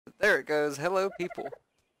There it goes. Hello, people.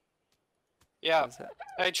 Yeah. What's that?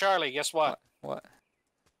 Hey, Charlie, guess what? What?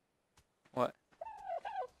 What?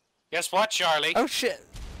 Guess what, Charlie? Oh, shit.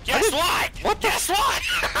 Guess what? What the Guess what?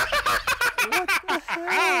 What the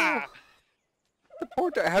hell? The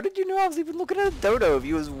poor how did you know I was even looking at a dodo if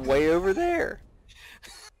he was way over there?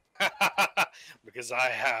 Because I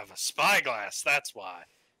have a spyglass, that's why.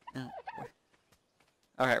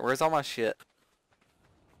 Alright, where's all my shit?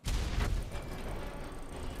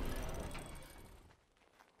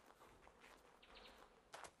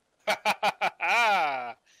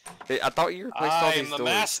 I thought you replaced all I these am the doors.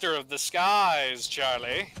 master of the skies,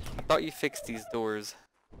 Charlie. I thought you fixed these doors.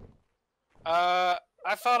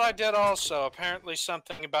 I thought I did also. Apparently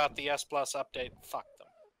something about the S Plus update fucked them.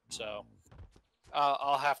 So,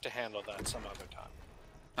 I'll have to handle that some other time.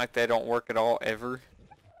 Like they don't work at all, ever?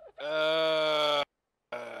 No,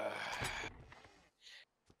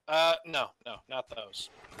 not those.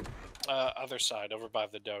 Other side, over by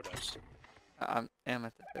the dodos. I am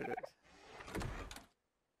at the dodos.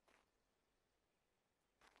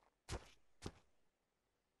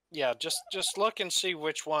 Yeah, just look and see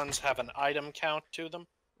which ones have an item count to them.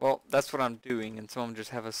 Well, that's what I'm doing, and some of them just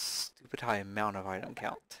have a stupid high amount of item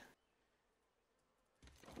count.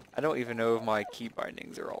 I don't even know if my key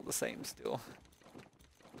bindings are all the same still.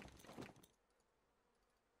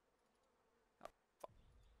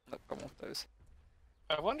 Nope, I want those.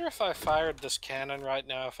 I wonder if I fired this cannon right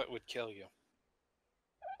now, if it would kill you.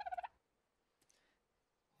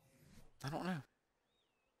 I don't know.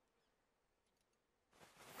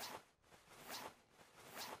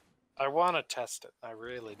 I want to test it. I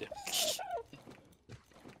really do.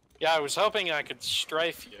 Yeah, I was hoping I could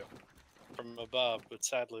strafe you from above, but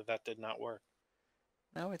sadly that did not work.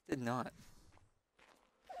 No, it did not.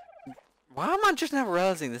 Why am I just now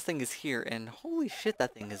realizing this thing is here, and holy shit,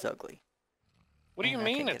 that thing is ugly. What do you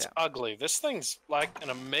mean it's ugly? This thing's like an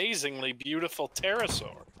amazingly beautiful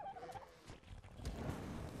pterosaur.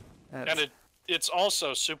 And it's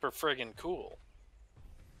also super friggin' cool.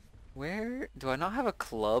 Where? Do I not have a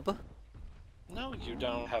club? No, you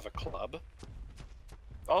don't have a club.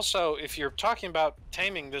 Also, if you're talking about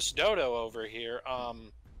taming this dodo over here,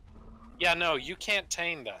 yeah, no, you can't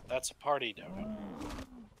tame that. That's a party dodo.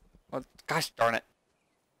 Well, gosh darn it.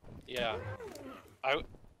 Yeah.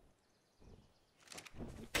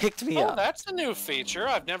 Picked me up. Oh, that's a new feature.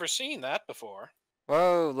 I've never seen that before.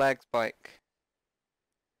 Whoa, lag spike.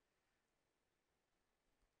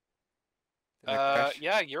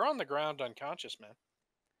 Yeah, you're on the ground unconscious, man.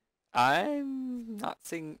 I'm not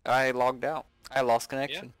seeing. I logged out. I lost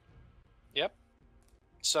connection. Yeah. Yep.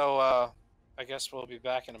 So, I guess we'll be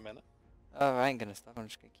back in a minute. Oh, I ain't gonna stop. I'm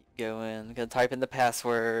just gonna keep going. I'm gonna type in the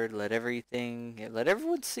password, let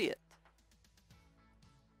everyone see it.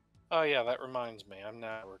 Oh yeah, that reminds me. I'm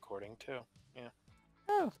now recording too. Yeah.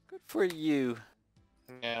 Oh, good for you.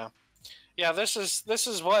 Yeah. Yeah, this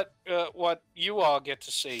is what you all get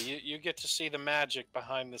to see. You get to see the magic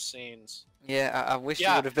behind the scenes. Yeah, I wish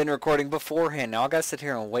you would have been recording beforehand. Now I gotta sit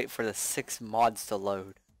here and wait for the 6 mods to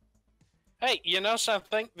load. Hey, you know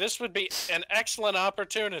something? This would be an excellent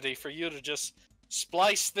opportunity for you to just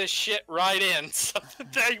splice this shit right in so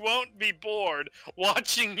that they won't be bored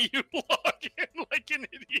watching you log in like an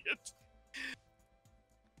idiot.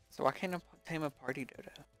 So why can't I tame a party dodo?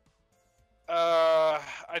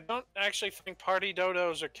 I don't actually think party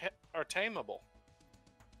dodos are tameable.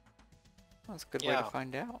 That's a good way to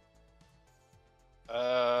find out.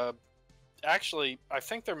 Actually, I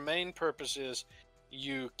think their main purpose is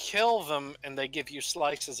you kill them and they give you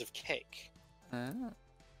slices of cake. Oh.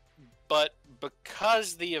 But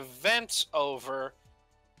because the event's over,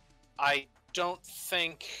 I don't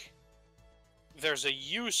think there's a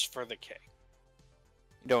use for the cake.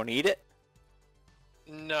 You don't eat it?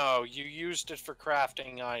 No, you used it for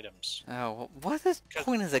crafting items. Oh, well, what is the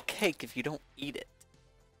point of a cake if you don't eat it?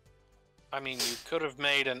 I mean, you could have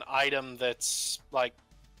made an item that's like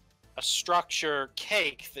a structure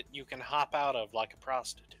cake that you can hop out of like a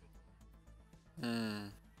prostitute.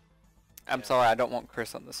 I'm sorry, I don't want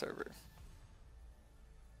Chris on the server.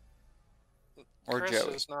 Or Chris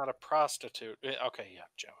Joey. is not a prostitute. Okay, yeah,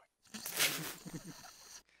 Joey.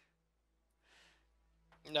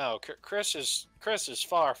 No, Chris is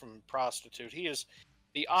far from a prostitute. He is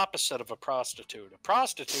the opposite of a prostitute. A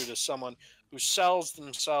prostitute is someone who sells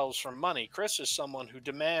themselves for money. Chris is someone who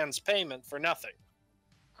demands payment for nothing.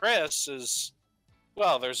 Chris is,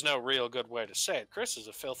 well, there's no real good way to say it. Chris is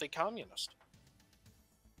a filthy communist.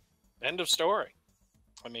 End of story.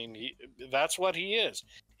 I mean, that's what he is.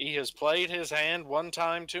 He has played his hand one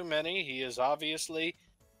time too many. He is obviously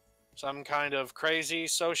some kind of crazy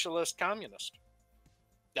socialist communist.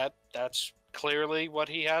 That's clearly what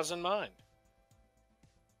he has in mind.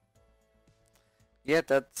 Yeah,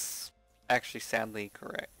 that's actually sadly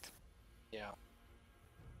correct. Yeah.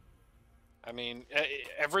 I mean,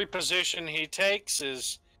 every position he takes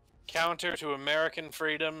is counter to American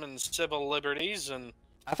freedom and civil liberties, and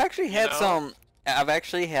I've actually had some. I've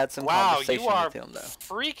actually had some wow, you conversation are with him though.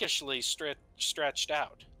 freakishly stretched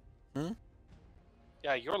out. Hmm?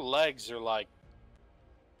 Yeah, your legs are like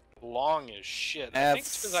long as shit. I think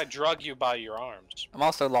it's because I drug you by your arms. I'm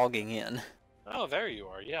also logging in. Oh, there you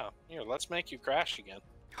are. Yeah. Here, let's make you crash again.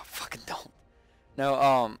 Oh, fucking don't.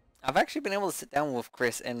 No, I've actually been able to sit down with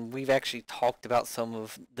Chris, and we've actually talked about some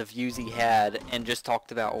of the views he had, and just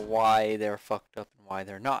talked about why they're fucked up and why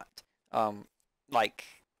they're not. Like,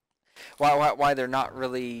 why they're not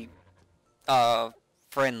really,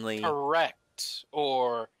 friendly. Correct,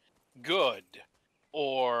 or good,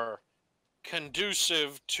 or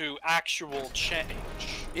conducive to actual change.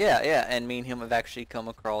 Yeah, and me and him have actually come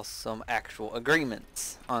across some actual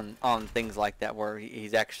agreements on things like that, where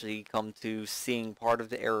he's actually come to seeing part of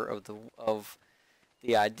the error of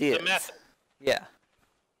the ideas. The method. Yeah.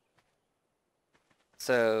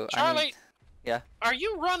 So Charlie, yeah. Are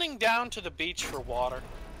you running down to the beach for water?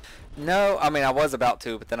 No, I mean I was about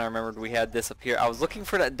to, but then I remembered we had this up here. I was looking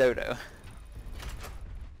for that dodo.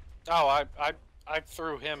 Oh, I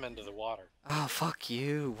threw him into the water. Oh, fuck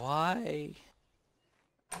you. Why?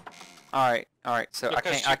 All right. So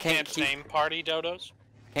because I can't keep name party dodos.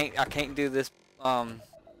 I can't do this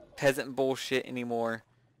peasant bullshit anymore.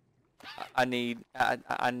 I need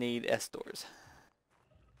S-stores.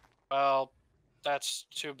 Well, that's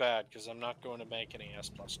too bad because I'm not going to make any S+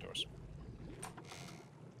 stores.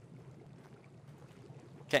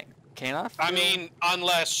 Can I? I mean,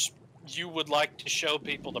 unless you would like to show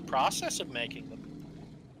people the process of making them.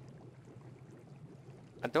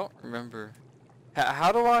 I don't remember.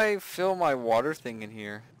 How do I fill my water thing in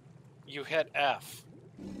here? You hit F.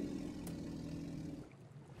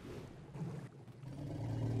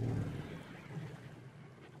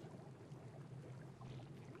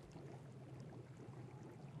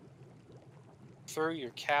 Threw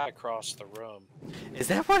your cat across the room. Is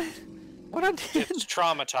that what I did? It's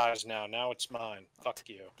traumatized now. Now it's mine. Fuck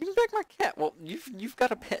you. Give me back my cat. Well, you've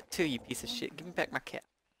got a pet too, you piece of shit. Give me back my cat.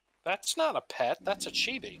 That's not a pet. That's a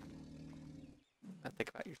chibi. I think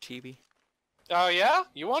about your chibi. Oh yeah?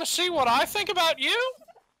 You want to see what I think about you?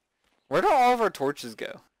 Where do all of our torches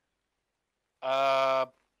go?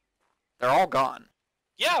 They're all gone.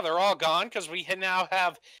 Yeah, they're all gone because we now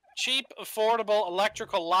have cheap, affordable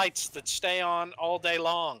electrical lights that stay on all day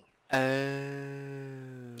long.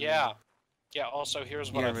 Yeah. Yeah, also,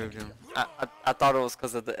 here's what I think. I thought it was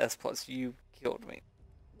because of the S+. You killed me.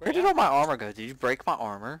 Where did all my armor go? Did you break my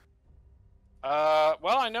armor?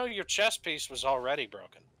 Well, I know your chest piece was already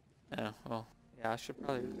broken. Oh, well, yeah, I should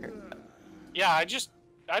probably repair that. Yeah, I just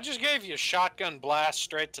gave you a shotgun blast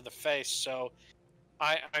straight to the face, so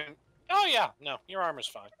oh yeah, no, your armor's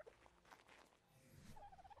fine.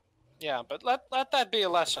 Yeah, but let that be a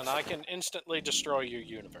lesson. I can instantly destroy your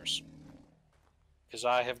universe. Because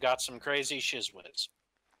I have got some crazy shizwiz.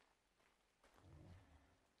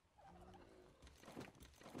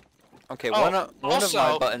 Okay, one of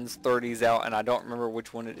my buttons 30's out, and I don't remember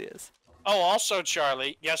which one it is. Oh, also,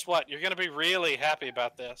 Charlie, guess what? You're going to be really happy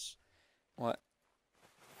about this. What?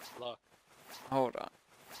 Look. Hold on.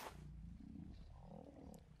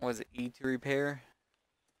 Was it E to repair?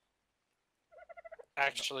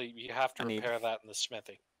 Actually, you have to repair that in the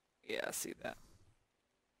smithy. Yeah, I see that.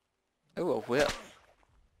 Oh, a whip.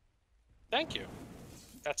 Thank you.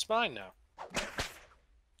 That's mine now.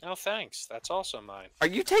 Oh, thanks. That's also mine. Are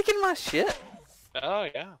you taking my shit? Oh,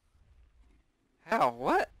 yeah. How?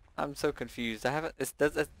 What? I'm so confused. I haven't... It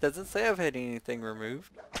doesn't say I've had anything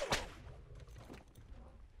removed.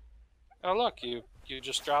 Oh, look. You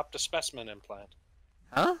just dropped a specimen implant.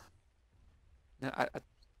 Huh? No,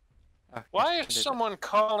 oh, why is someone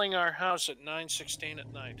calling our house at 9:16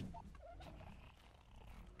 at night?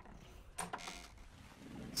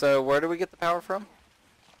 So, where do we get the power from?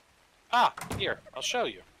 Ah, here. I'll show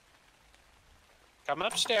you. Come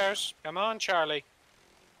upstairs. Come on, Charlie.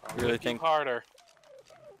 I'll you really think harder?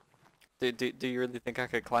 Do you really think I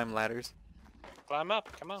could climb ladders? Climb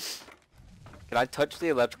up. Come on. Can I touch the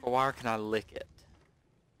electrical wire? Can I lick it?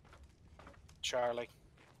 Charlie.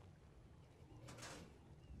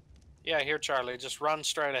 Yeah, here, Charlie. Just run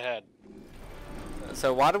straight ahead.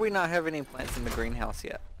 So why do we not have any plants in the greenhouse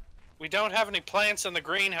yet? We don't have any plants in the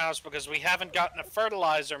greenhouse because we haven't gotten a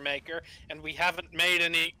fertilizer maker and we haven't made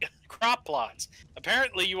any crop plots.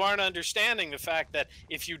 Apparently you aren't understanding the fact that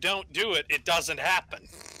if you don't do it, it doesn't happen.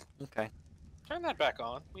 Okay. Turn that back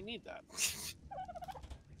on. We need that.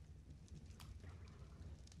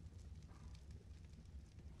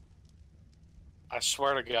 I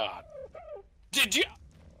swear to God. Did you?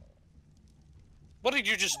 What did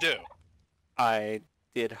you just do? I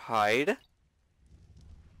did hide.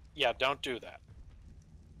 Yeah, don't do that.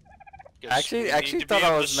 Actually, we actually need to thought be I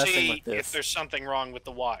able was to messing see with this. if there's something wrong with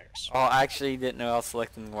the wires. Oh, I actually didn't know I was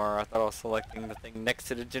selecting wire. I thought I was selecting the thing next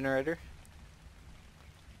to the generator.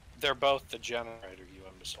 They're both the generator, you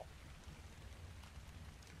imbecile.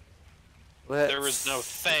 There is no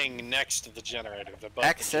thing next to the generator. They're both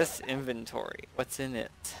access inventory. What's in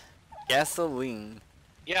it? Gasoline.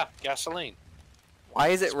 Yeah, gasoline. Why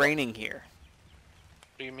is it raining here?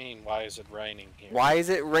 What do you mean, why is it raining here? Why is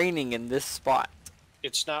it raining in this spot?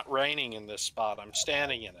 It's not raining in this spot. I'm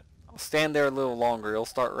standing in it. I'll stand there a little longer. It'll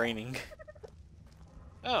start raining.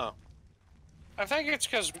 Oh. I think it's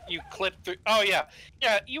because you clipped through... Oh, yeah.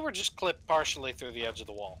 Yeah, you were just clipped partially through the edge of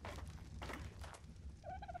the wall.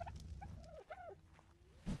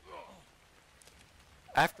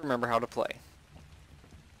 I have to remember how to play.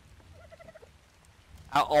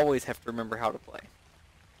 I'll always have to remember how to play.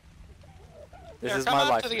 This is my life.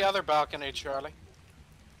 Come out to the other balcony, Charlie.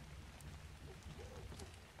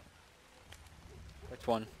 Which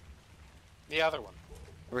one? The other one.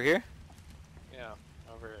 Over here? Yeah,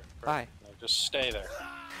 over here. Hi. No, just stay there.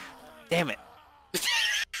 Damn it.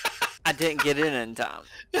 I didn't get in time.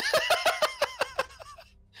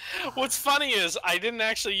 What's funny is I didn't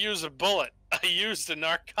actually use a bullet. I used a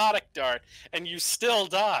narcotic dart, and you still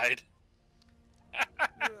died.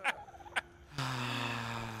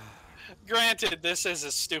 Granted, this is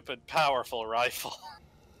a stupid, powerful rifle.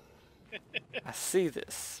 I see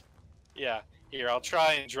this. Yeah, here, I'll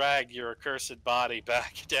try and drag your accursed body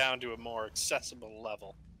back down to a more accessible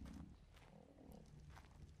level.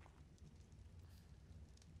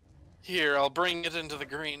 Here, I'll bring it into the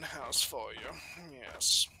greenhouse for you.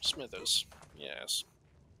 Yes, Smithers. Yes.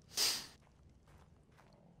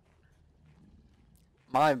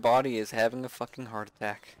 My body is having a fucking heart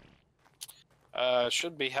attack.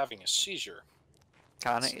 Should be having a seizure.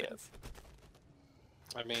 Kinda is.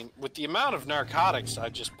 I mean, with the amount of narcotics I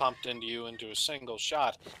just pumped into you into a single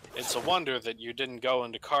shot, it's a wonder that you didn't go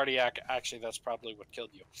into cardiac... Actually, that's probably what killed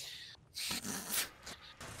you.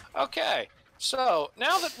 Okay, so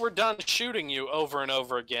now that we're done shooting you over and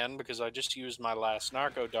over again, because I just used my last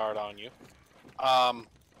narco dart on you,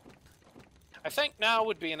 I think now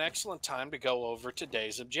would be an excellent time to go over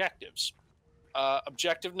today's objectives.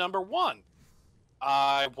 Objective number 1.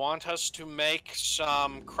 I want us to make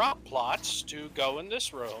some crop plots to go in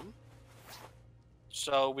this room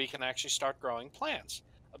so we can actually start growing plants.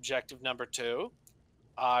 Objective number 2,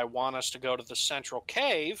 I want us to go to the central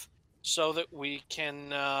cave so that we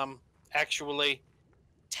can actually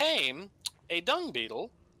tame a dung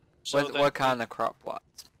beetle. So what kind of crop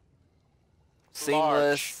plots?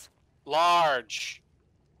 Seamless. Large.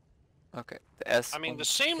 Okay. The S. I mean, the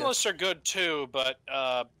seamless are good too, but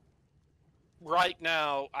right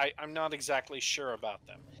now I'm not exactly sure about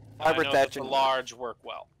them. Fiber thatch and large work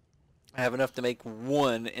well. I have enough to make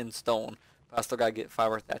one in stone, but I still gotta get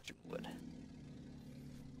fiber thatch and wood.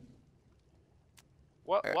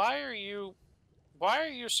 What? Right. Why are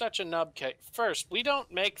you such a nubcase? First, we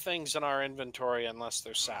don't make things in our inventory unless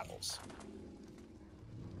they're saddles.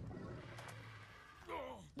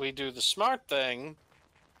 We do the smart thing,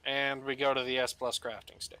 and we go to the S+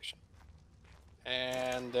 crafting station.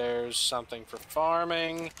 And there's something for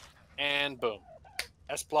farming, and boom.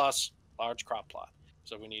 S+, large crop plot.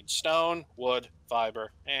 So we need stone, wood,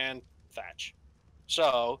 fiber, and thatch.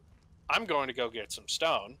 So, I'm going to go get some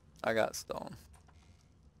stone. I got stone.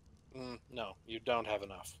 No, you don't have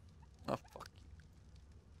enough. Oh, fuck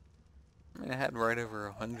you. I mean, I had right over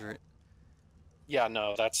 100. Yeah,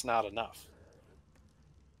 no, that's not enough.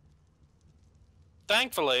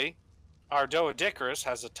 Thankfully, our Doedicarus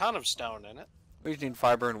has a ton of stone in it. We just need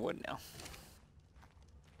fiber and wood now.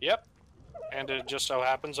 Yep. And it just so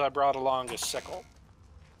happens I brought along a sickle.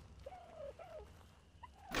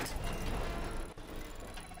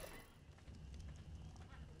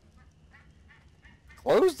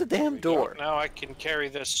 Close the damn door. Now I can carry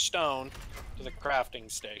this stone to the crafting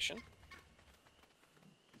station.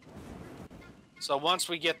 So once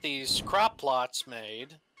we get these crop plots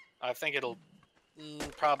made, I think it'll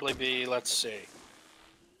probably be, let's see,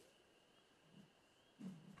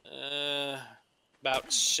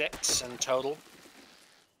 about 6 in total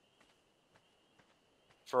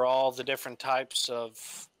for all the different types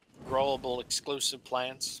of growable exclusive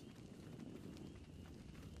plants.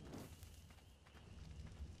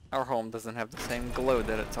 Our home doesn't have the same glow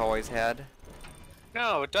that it's always had.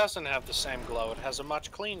 No, it doesn't have the same glow. It has a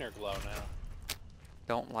much cleaner glow now.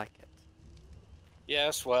 Don't like it.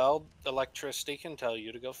 Yes, well, electricity can tell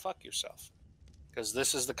you to go fuck yourself. Because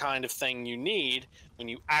this is the kind of thing you need when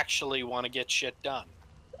you actually want to get shit done.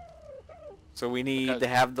 So we need Because, to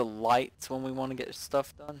have the lights when we want to get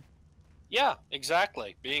stuff done? yeah,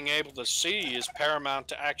 exactly. Being able to see is paramount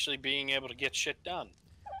to actually being able to get shit done.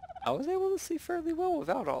 I was able to see fairly well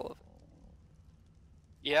without all of them.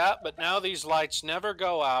 Yeah, but now these lights never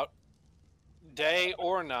go out, day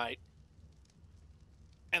or night,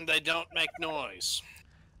 and they don't make noise.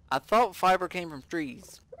 I thought fiber came from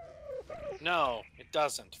trees. No, it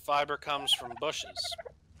doesn't. Fiber comes from bushes.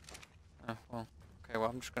 Oh, well. Okay, well,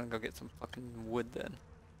 I'm just gonna go get some fucking wood then.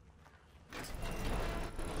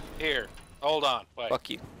 Here, hold on, wait. Fuck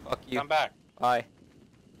you. Fuck you. Come back. Bye.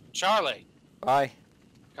 Charlie, Bye.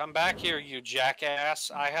 come back here, you jackass.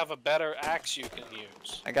 I have a better axe you can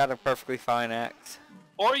use. I got a perfectly fine axe.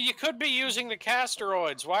 Or you could be using the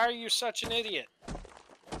casteroids. Why are you such an idiot?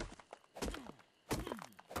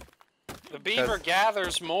 The beaver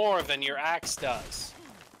gathers more than your axe does.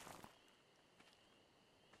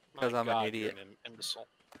 Because I'm an idiot. You're an imbecile.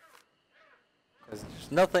 Because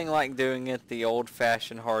there's nothing like doing it the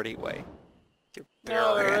old-fashioned Hardy way. Your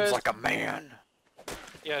No, bare there hands is. like a man.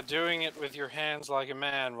 Yeah, doing it with your hands like a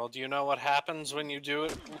man. Well, do you know what happens when you do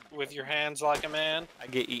it with your hands like a man? I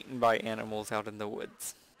get eaten by animals out in the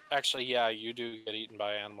woods. Actually, yeah, you do get eaten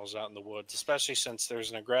by animals out in the woods, especially since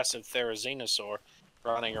there's an aggressive therizinosaur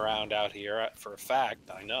running around out here. For a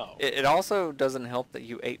fact, I know. It also doesn't help that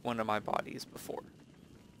you ate one of my bodies before.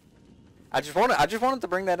 I just wanted to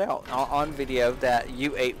bring that out on video that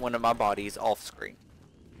you ate one of my bodies off screen.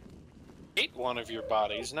 Ate one of your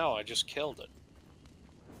bodies? No, I just killed it.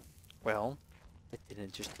 Well, it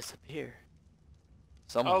didn't just disappear.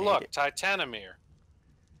 Someone Oh ate look, it. Titanomere.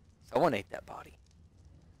 Someone ate that body.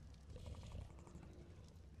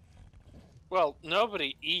 Well,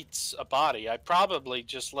 nobody eats a body. I probably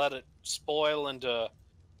just let it spoil into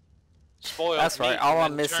spoiled That's right. meat All and I'm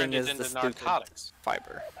then missing turned it is the into stupid narcotics.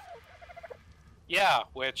 fiber. Yeah,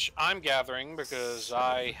 which I'm gathering because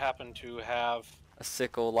I happen to have... A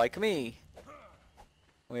sickle like me.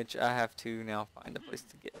 Which I have to now find a place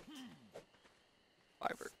to get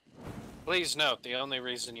fiber. Please note, the only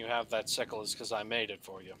reason you have that sickle is because I made it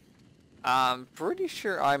for you. I'm pretty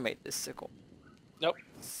sure I made this sickle. Nope.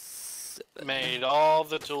 Made all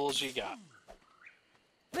the tools you got.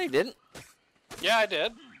 No, you didn't. Yeah, I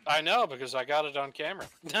did. I know, because I got it on camera.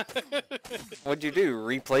 What'd you do?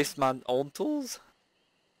 Replace my old tools?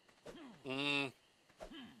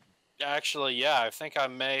 Actually, yeah, I think I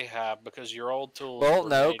may have, because your old tools Well, were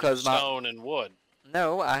no, made of 'cause my- stone and wood.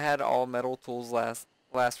 No, I had all metal tools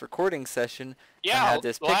last recording session. I Yeah, had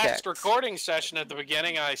this pickaxe. last recording session at the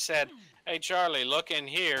beginning, I said, "Hey, Charlie, look in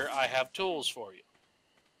here. I have tools for you."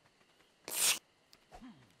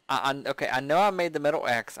 Okay, I know I made the metal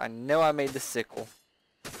axe. I know I made the sickle.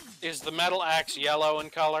 Is the metal axe yellow in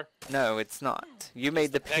color? No, it's not. You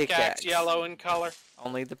made the pickaxe. Yellow in color?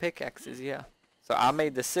 Only the pickaxes, yeah. So I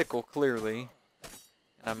made the sickle, clearly.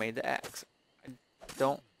 And I made the axe. I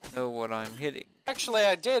don't know what I'm hitting. Actually,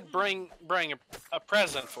 I did bring a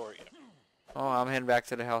present for you. Oh, I'm heading back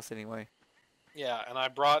to the house anyway. Yeah, and I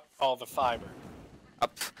brought all the fiber.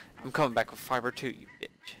 I'm coming back with fiber too, you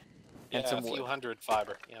bitch. And Yeah, some a few wood. hundred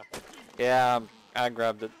fiber, yeah. Yeah, I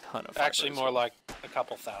grabbed a ton of fiber. Actually, more like a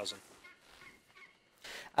couple thousand.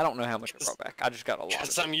 I don't know how much I brought back. I just got a lot.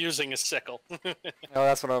 Because I'm using a sickle. Oh,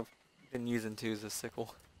 that's what I've been using too, is a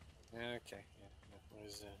sickle. Okay. Yeah. What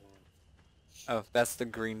is that? Oh, that's the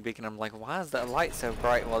green beacon. I'm like, why is that light so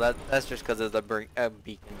bright? Well, that's just because of the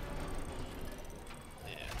beacon.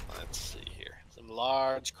 Yeah, let's see here. Some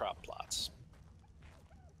large crop plots.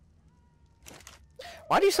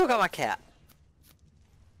 Why do you still got my cat?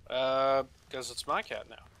 Because it's my cat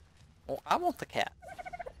now. Well, I want the cat.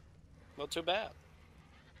 Well, too bad.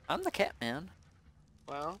 I'm the cat man.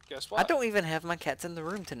 Well, guess what? I don't even have my cats in the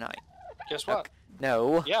room tonight. Guess what? Okay.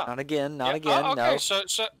 No. Yeah. Not again. Not Yeah, again. oh, okay,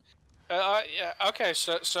 No. yeah, okay,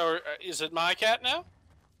 so is it my cat now?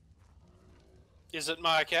 Is it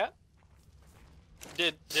my cat?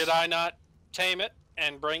 Did I not tame it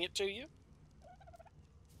and bring it to you?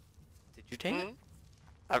 Did you take it? Hmm?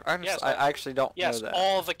 I actually don't know Yes, that.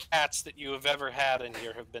 all the cats that you have ever had in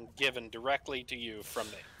here have been given directly to you from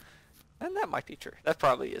me. And that might be true. That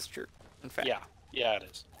probably is true. In fact. Yeah, it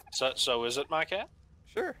is. So is it my cat?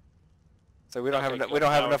 Sure. So we don't have Okay, we good.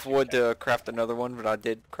 don't have Now enough it's your wood to craft another one, but I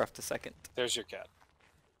did craft a second. There's your cat.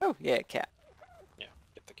 Oh yeah, cat. Yeah,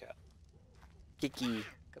 get the cat. Kiki,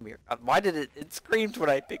 come here. Why did it screamed when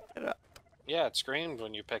I picked it up? Yeah, it screamed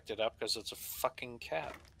when you picked it up because it's a fucking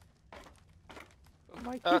cat.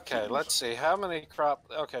 My Okay, cookie. let's see. How many crop...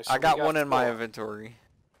 Okay, so I got we got one in my 4. inventory.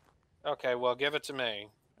 Okay, well, give it to me.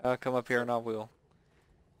 Come up here and I will.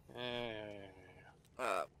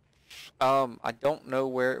 Eh, I don't know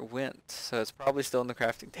where it went, so it's probably still in the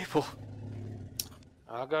crafting table.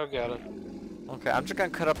 I'll go get it. Okay, I'm just gonna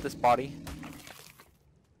cut up this body.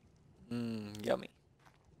 Yummy.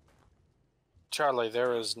 Charlie,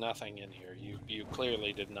 there is nothing in here. You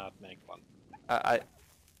clearly did not make one.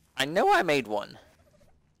 I know I made one.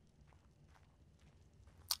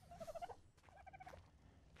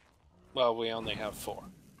 Well, we only have 4.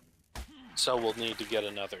 So we'll need to get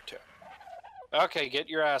another 2. Okay, get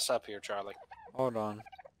your ass up here, Charlie. Hold on.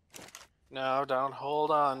 No, don't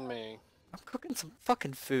hold on me. I'm cooking some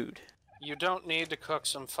fucking food. You don't need to cook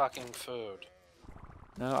some fucking food.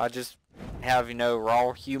 No, I just have,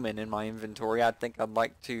 raw human in my inventory. I think I'd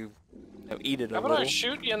like to, eat it a How about little. I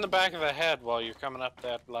shoot you in the back of the head while you're coming up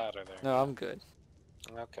that ladder there? No, I'm good.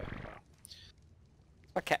 Okay. Well.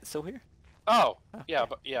 My cat's still here? Oh, Okay. yeah,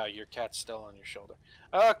 but yeah, your cat's still on your shoulder.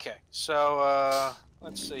 Okay, so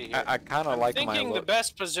let's see here. I kind of like my thinking look. the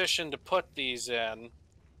best position to put these in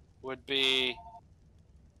would be...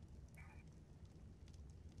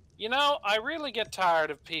 I really get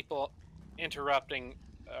tired of people interrupting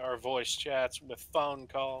our voice chats with phone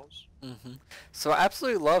calls. So I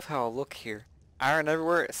absolutely love how I look here. Iron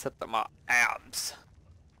everywhere except my abs.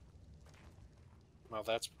 Well,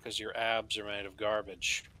 that's because your abs are made of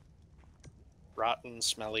garbage. Rotten,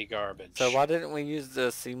 smelly garbage. So why didn't we use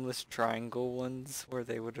the seamless triangle ones where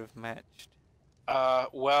they would have matched?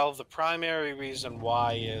 Well, the primary reason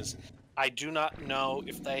why is I do not know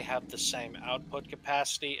if they have the same output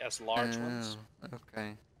capacity as large ones.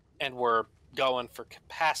 Okay. And we're going for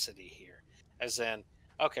capacity here. As in,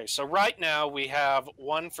 okay, so right now we have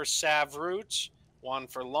one for sav roots, one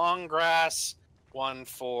for long grass, one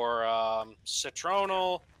for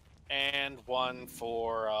citronal, and one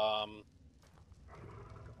for,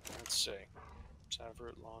 let's see,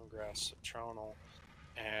 savroot, long grass, citronal,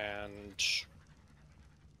 and...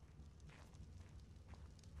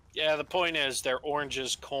 Yeah, the point is they're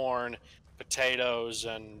oranges, corn, potatoes,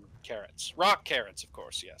 and carrots. Rock carrots, of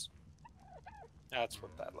course, yes. That's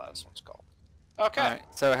what that last one's called. Okay. Alright,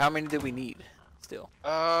 so how many do we need still?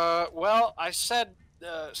 Well, I said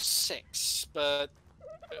 6, but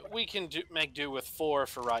we can make do with 4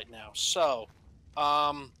 for right now. So,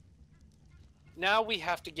 now we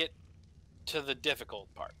have to get to the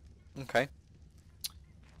difficult part. Okay.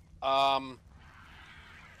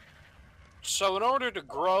 So in order to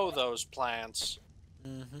grow those plants,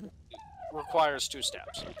 requires 2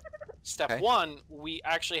 steps. Step 1, we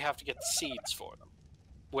actually have to get the seeds for them,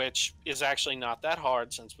 which is actually not that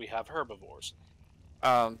hard since we have herbivores.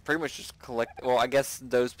 Pretty much just collect. Well, I guess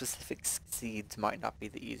those specific seeds might not be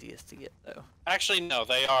the easiest to get, though. Actually, no,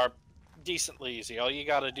 they are decently easy. All you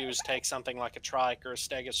got to do is take something like a trike or a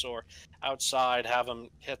stegosaur outside, have them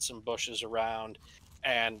hit some bushes around,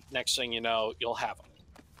 and next thing you know, you'll have them.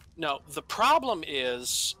 No, the problem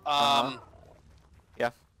is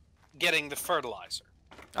getting the fertilizer.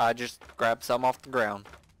 I just grabbed some off the ground.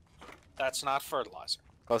 That's not fertilizer.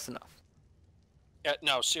 Close enough.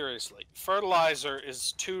 No, seriously. Fertilizer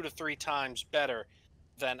is 2 to 3 times better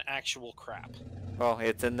than actual crap. Well,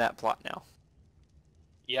 it's in that plot now.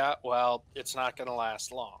 Yeah, well, it's not going to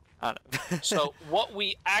last long. I know. So what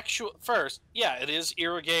we first, yeah, it is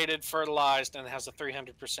irrigated, fertilized, and has a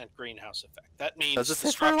 300% greenhouse effect. That means Does it the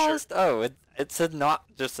say structure... fertilized? Oh, it said not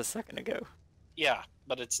just a second ago. Yeah,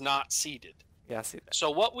 but it's not seeded. Yeah, I see that.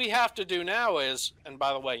 So what we have to do now is, and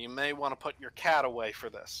by the way, you may want to put your cat away for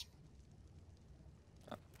this.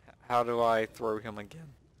 How do I throw him again?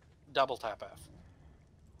 Double tap F.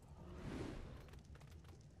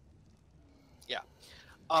 Yeah.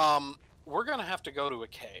 We're going to have to go to a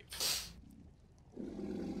cave.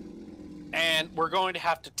 And we're going to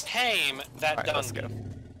have to tame that Alright, let's go.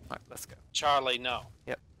 dungeon. Alright, let's go. Charlie, no.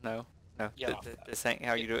 Yep, no. Get off that. This ain't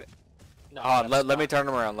how you do it. No, Let me turn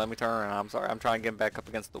him around. Let me turn around. I'm sorry. I'm trying to get him back up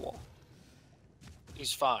against the wall.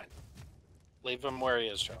 He's fine. Leave him where he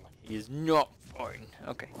is, Charlie. He is not fine.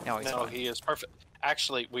 Okay, now he's No, fine. he is perfect.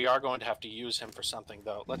 Actually, we are going to have to use him for something,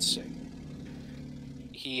 though. Let's see.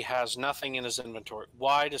 He has nothing in his inventory.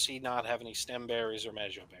 Why does he not have any stem berries or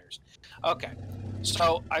mejo berries? Okay,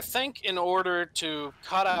 so I think in order to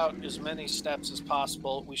cut out as many steps as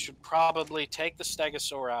possible, we should probably take the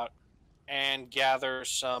stegosaur out and gather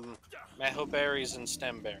some mejo berries and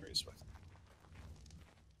stem berries with him.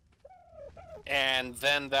 And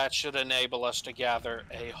then that should enable us to gather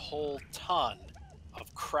a whole ton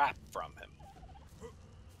of crap from him.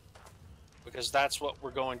 because that's what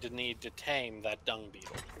we're going to need to tame that dung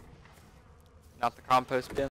beetle. Not the compost bin.